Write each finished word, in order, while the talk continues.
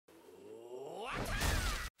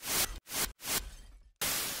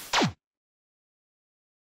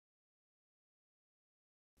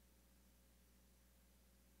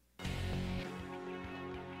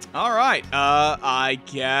All right, I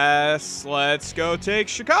guess let's go take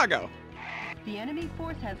Chicago. The enemy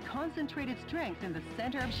force has concentrated strength in the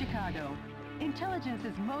center of Chicago.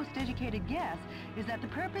 Intelligence's most educated guess is that the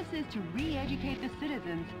purpose is to re-educate the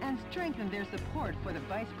citizens and strengthen their support for the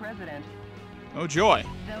vice president. Oh joy.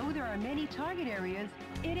 Though there are many target areas,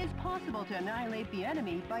 it is possible to annihilate the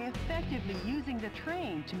enemy by effectively using the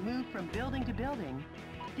train to move from building to building.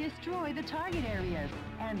 Destroy the target areas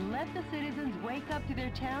and let the citizens wake up to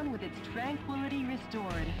their town with its tranquility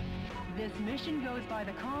restored. This mission goes by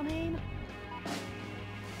the call name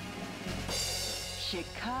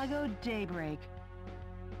Chicago Daybreak.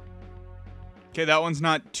 Okay, that one's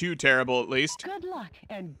not too terrible at least. Good luck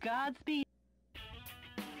and Godspeed.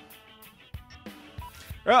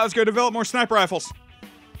 All right, let's go develop more sniper rifles.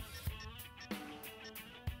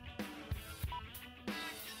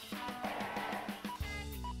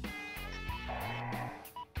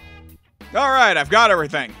 All right, I've got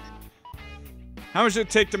everything. How much does it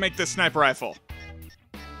take to make this sniper rifle?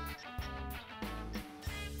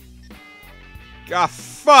 A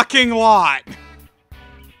fucking lot.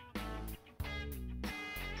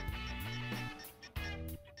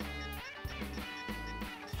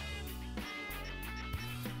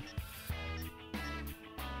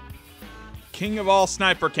 King of all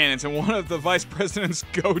sniper cannons and one of the vice president's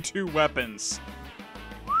go-to weapons.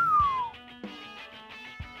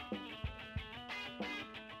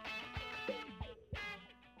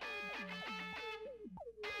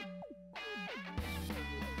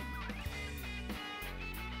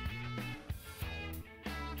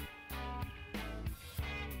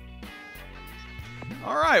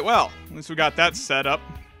 Alright, well, at least we got that set up.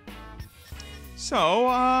 So,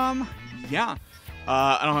 yeah.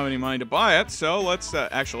 I don't have any money to buy it, so let's,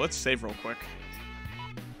 actually, let's save real quick.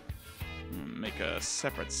 Make a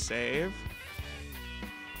separate save.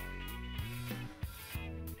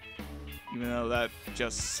 Even though that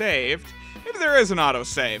just saved. Maybe there is an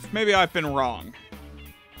autosave. Maybe I've been wrong.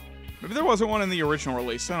 Maybe there wasn't one in the original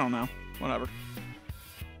release. I don't know. Whatever.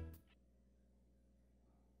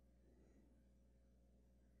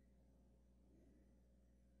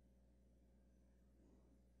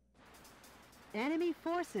 Enemy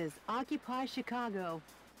forces occupy Chicago.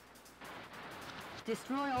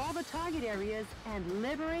 Destroy all the target areas and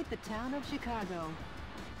liberate the town of Chicago.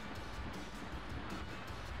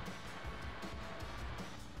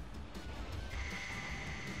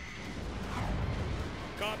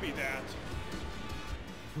 Copy that.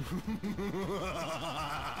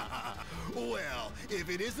 Well, if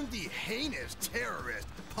it isn't the heinous terrorist,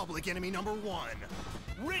 public enemy number one,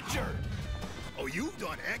 Richard! Oh, you've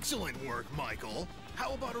done excellent work, Michael.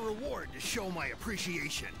 How about a reward to show my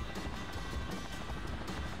appreciation?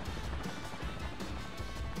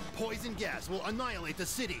 Poison gas will annihilate the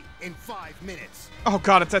city in 5 minutes. Oh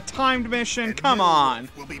god, it's a timed mission. And Come on.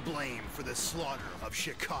 Will be blamed for the slaughter of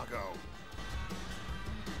Chicago.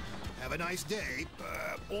 Have a nice day,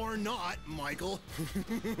 or not, Michael.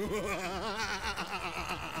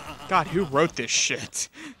 God, who wrote this shit?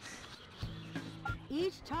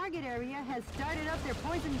 Each target area has started up their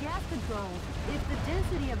poison gas controls. If the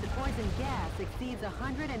density of the poison gas exceeds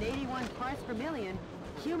 181 parts per million,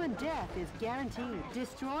 human death is guaranteed.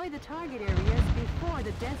 Destroy the target areas before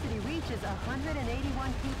the density reaches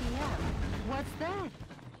 181 ppm. What's that?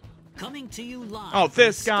 Coming to you live. Oh,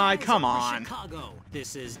 this from the guy, skies come over on. Chicago.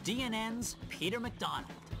 This is DNN's Peter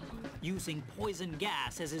McDonald. Using poison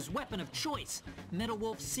gas as his weapon of choice, Metal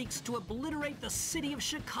Wolf seeks to obliterate the city of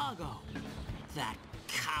Chicago. That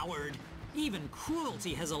coward. Even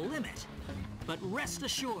cruelty has a limit. But rest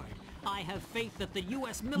assured, I have faith that the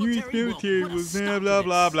U.S. military will put a stop to blah,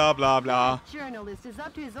 blah, this. blah, blah, blah. Journalist is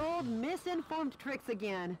up to his old misinformed tricks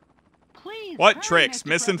again. Please. What hurry, tricks? Mr.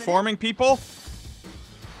 President. Misinforming people?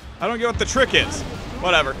 I don't get what the trick is.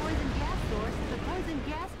 Whatever. The poison gas source, the poison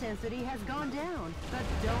gas density has gone down. But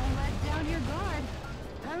don't let down your guard.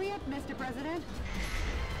 Hurry up, Mr. President.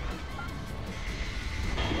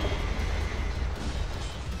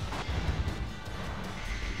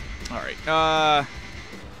 Alright, Ah,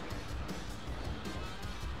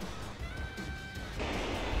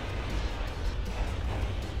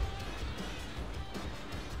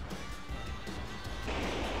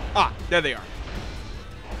 there they are.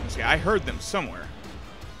 See, I heard them somewhere.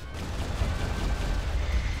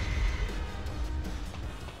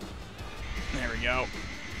 There we go.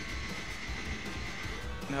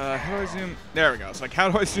 How do I zoom? There we go. It's like, how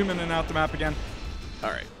do I zoom in and out the map again?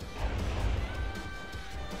 Alright.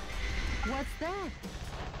 What's that?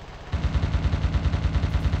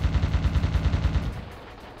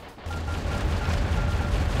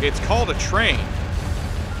 It's called a train.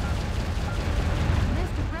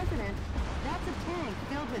 Mr.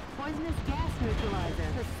 poisonous gas neutralizer.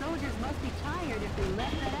 The soldiers must be tired if they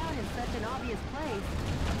left that out in such an obvious place.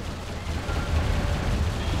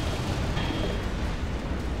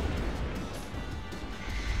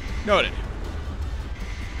 Noted.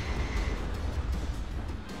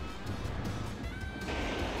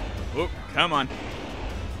 Oh, come on.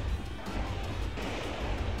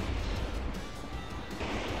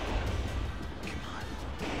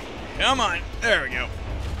 Come on. There we go.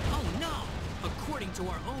 Oh no! According to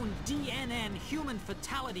our own DNN human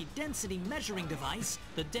fatality density measuring device,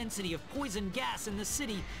 the density of poison gas in the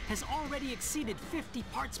city has already exceeded 50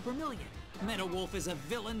 parts per million. Metal Wolf is a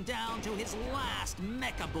villain down to his last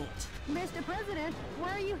mecha bolt. Mr. President,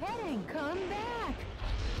 where are you heading? Come back!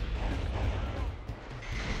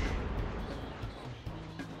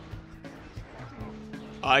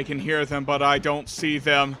 I can hear them, but I don't see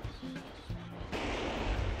them.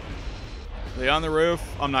 Are they on the roof?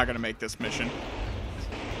 I'm not gonna make this mission.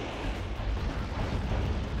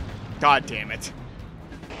 God damn it.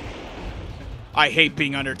 I hate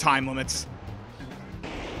being under time limits.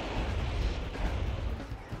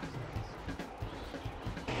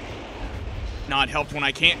 Not helped when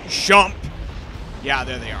I can't jump. Yeah,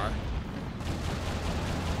 there they are.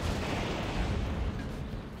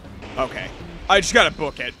 Okay. I just gotta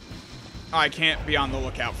book it. I can't be on the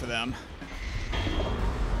lookout for them.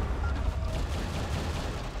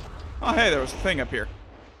 Oh, hey, there was a thing up here.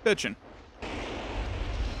 Bitchin'.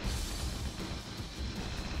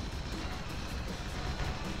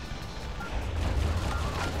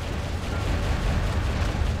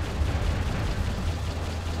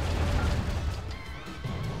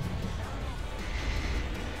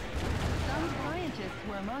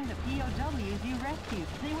 Among the POWs you rescued.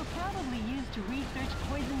 They were probably used to research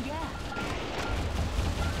poison gas.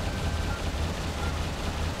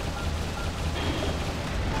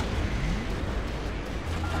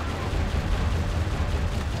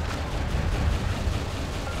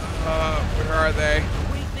 Where are they?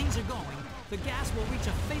 The way things are going, the gas will reach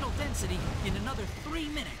a fatal density in another 3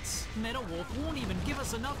 minutes. Metal Wolf won't even give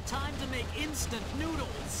us enough time to make instant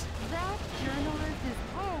noodles. That journalist is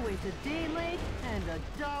always a day late and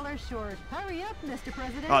 $1 short. Hurry up, Mr.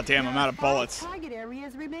 President. Oh, damn, I'm out of bullets. 5 target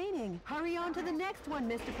areas remaining. Hurry on to the next one,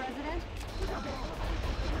 Mr. President.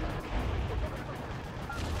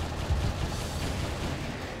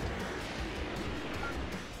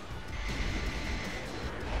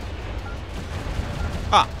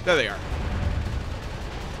 Ah, there they are.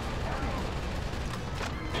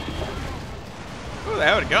 Ooh, they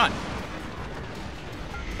have a gun.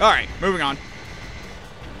 Alright, moving on.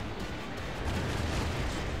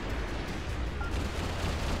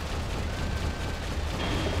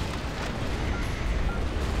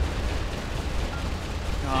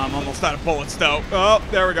 I'm almost out of bullets, though. Oh,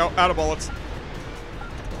 there we go. Out of bullets.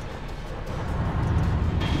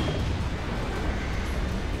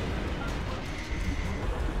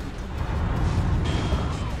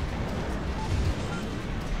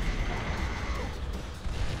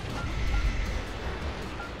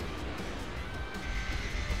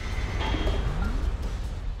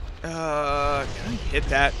 Can I hit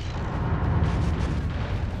that?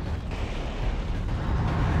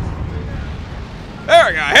 There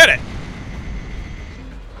we go, I hit it!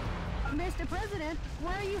 Mr. President,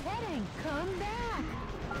 where are you heading? Come back!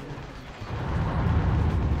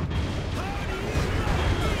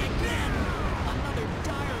 Again! Another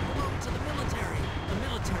dire blow to the military. The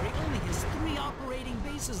military only has 3 operating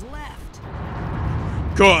bases left.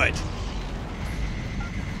 Good.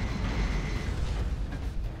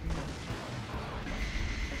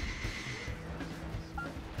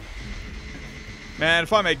 Man,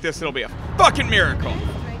 if I make this, it'll be a fucking miracle.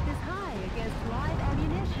 Strength is high against live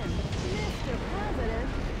ammunition. Mr. President,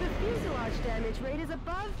 the fuselage damage rate is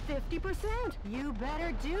above 50%. You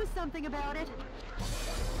better do something about it.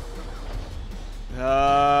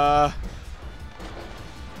 I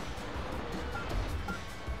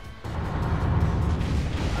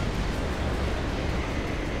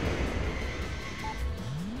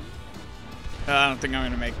don't think I'm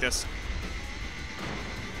gonna make this.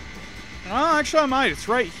 Oh, actually I might. It's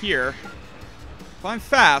right here. If I'm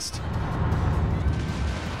fast.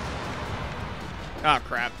 Oh,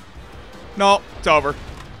 crap. No, it's over. Mr.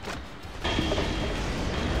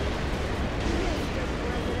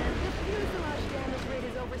 President, the fuselage damage rate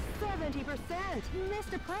is over 70%.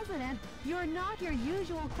 Mr. President, you're not your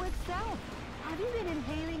usual quick self. Have you been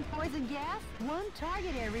inhaling poison gas? 1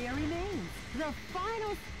 target area remains. The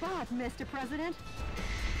final spot, Mr. President.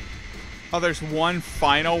 Oh, there's one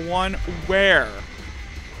final one? Where?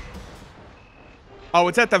 Oh,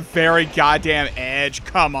 it's at the very goddamn edge.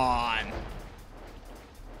 Come on.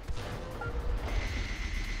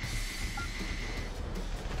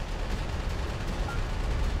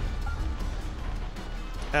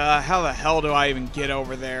 How the hell do I even get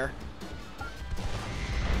over there?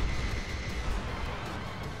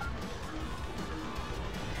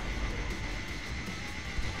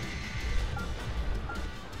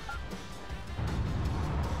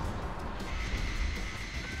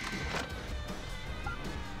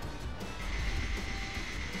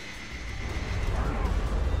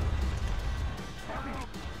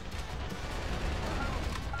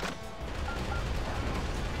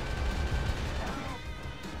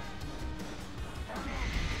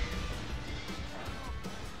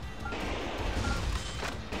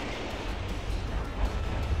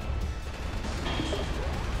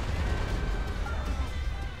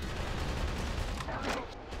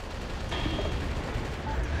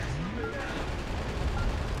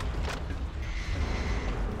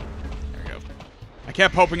 I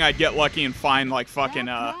kept hoping I'd get lucky and find, like, fucking,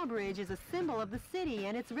 That drawbridge is a symbol of the city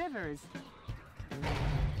and its rivers.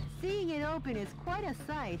 Seeing it open is quite a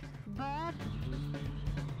sight, but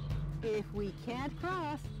if we can't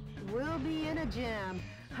cross, we'll be in a jam.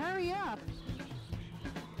 Hurry up!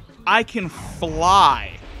 I can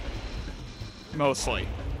fly. Mostly.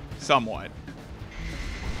 Somewhat.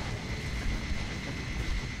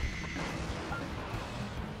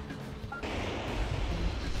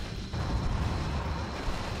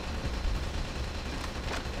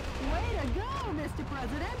 Mr.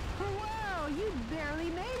 President. Wow, you barely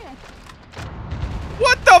made it.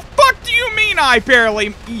 What the fuck do you mean I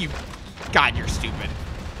barely... God, you're stupid.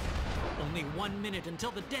 Only 1 minute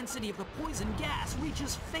until the density of the poison gas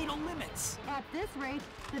reaches fatal limits. At this rate,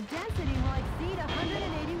 the density will exceed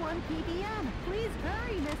 181 ppm. Please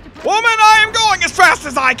hurry, Mr. President. Woman, I am going as fast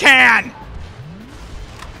as I can!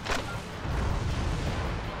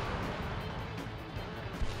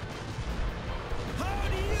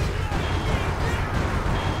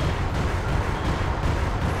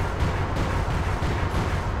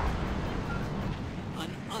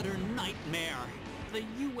 The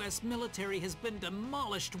U.S. military has been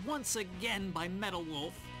demolished once again by Metal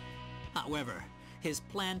Wolf. However, his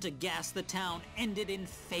plan to gas the town ended in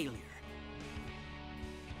failure.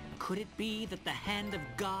 Could it be that the hand of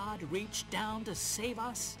God reached down to save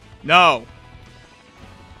us? No.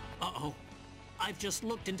 Uh-oh. I've just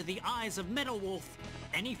looked into the eyes of Metal Wolf.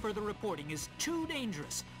 Any further reporting is too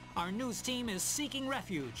dangerous. Our news team is seeking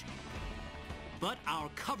refuge. But our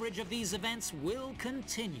coverage of these events will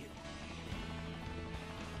continue.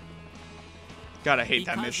 Gotta hate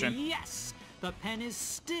because, that mission. Yes, the pen is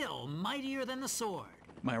still mightier than the sword.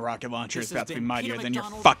 My rocket launcher This is about has to be been mightier Peter than your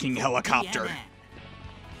McDonald fucking for helicopter. DNN.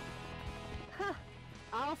 Huh.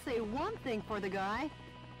 I'll say one thing for the guy.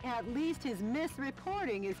 At least his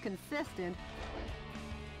misreporting is consistent.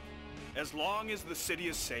 As long as the city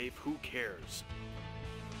is safe, who cares?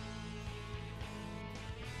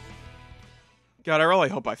 God, I really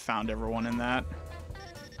hope I found everyone in that.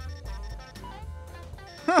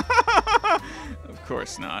 Of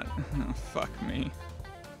course not. Oh, fuck me.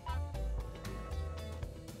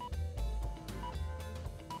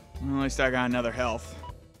 Well, at least I got another health.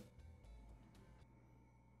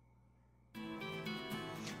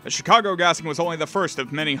 The Chicago gassing was only the first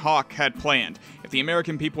of many Hawk had planned. If the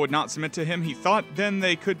American people would not submit to him, he thought then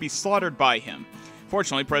they could be slaughtered by him.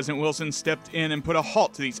 Fortunately, President Wilson stepped in and put a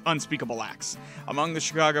halt to these unspeakable acts. Among the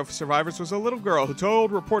Chicago survivors was a little girl who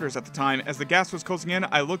told reporters at the time, as the gas was closing in,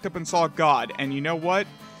 I looked up and saw God, and you know what?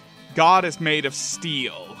 God is made of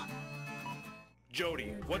steel.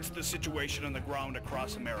 Jody, what's the situation on the ground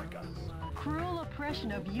across America? Cruel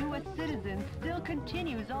oppression of U.S. citizens still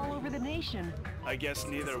continues all over the nation. I guess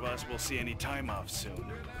neither of us will see any time off soon.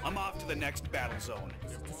 I'm off to the next battle zone.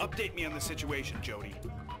 Update me on the situation, Jody.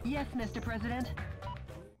 Yes, Mr. President.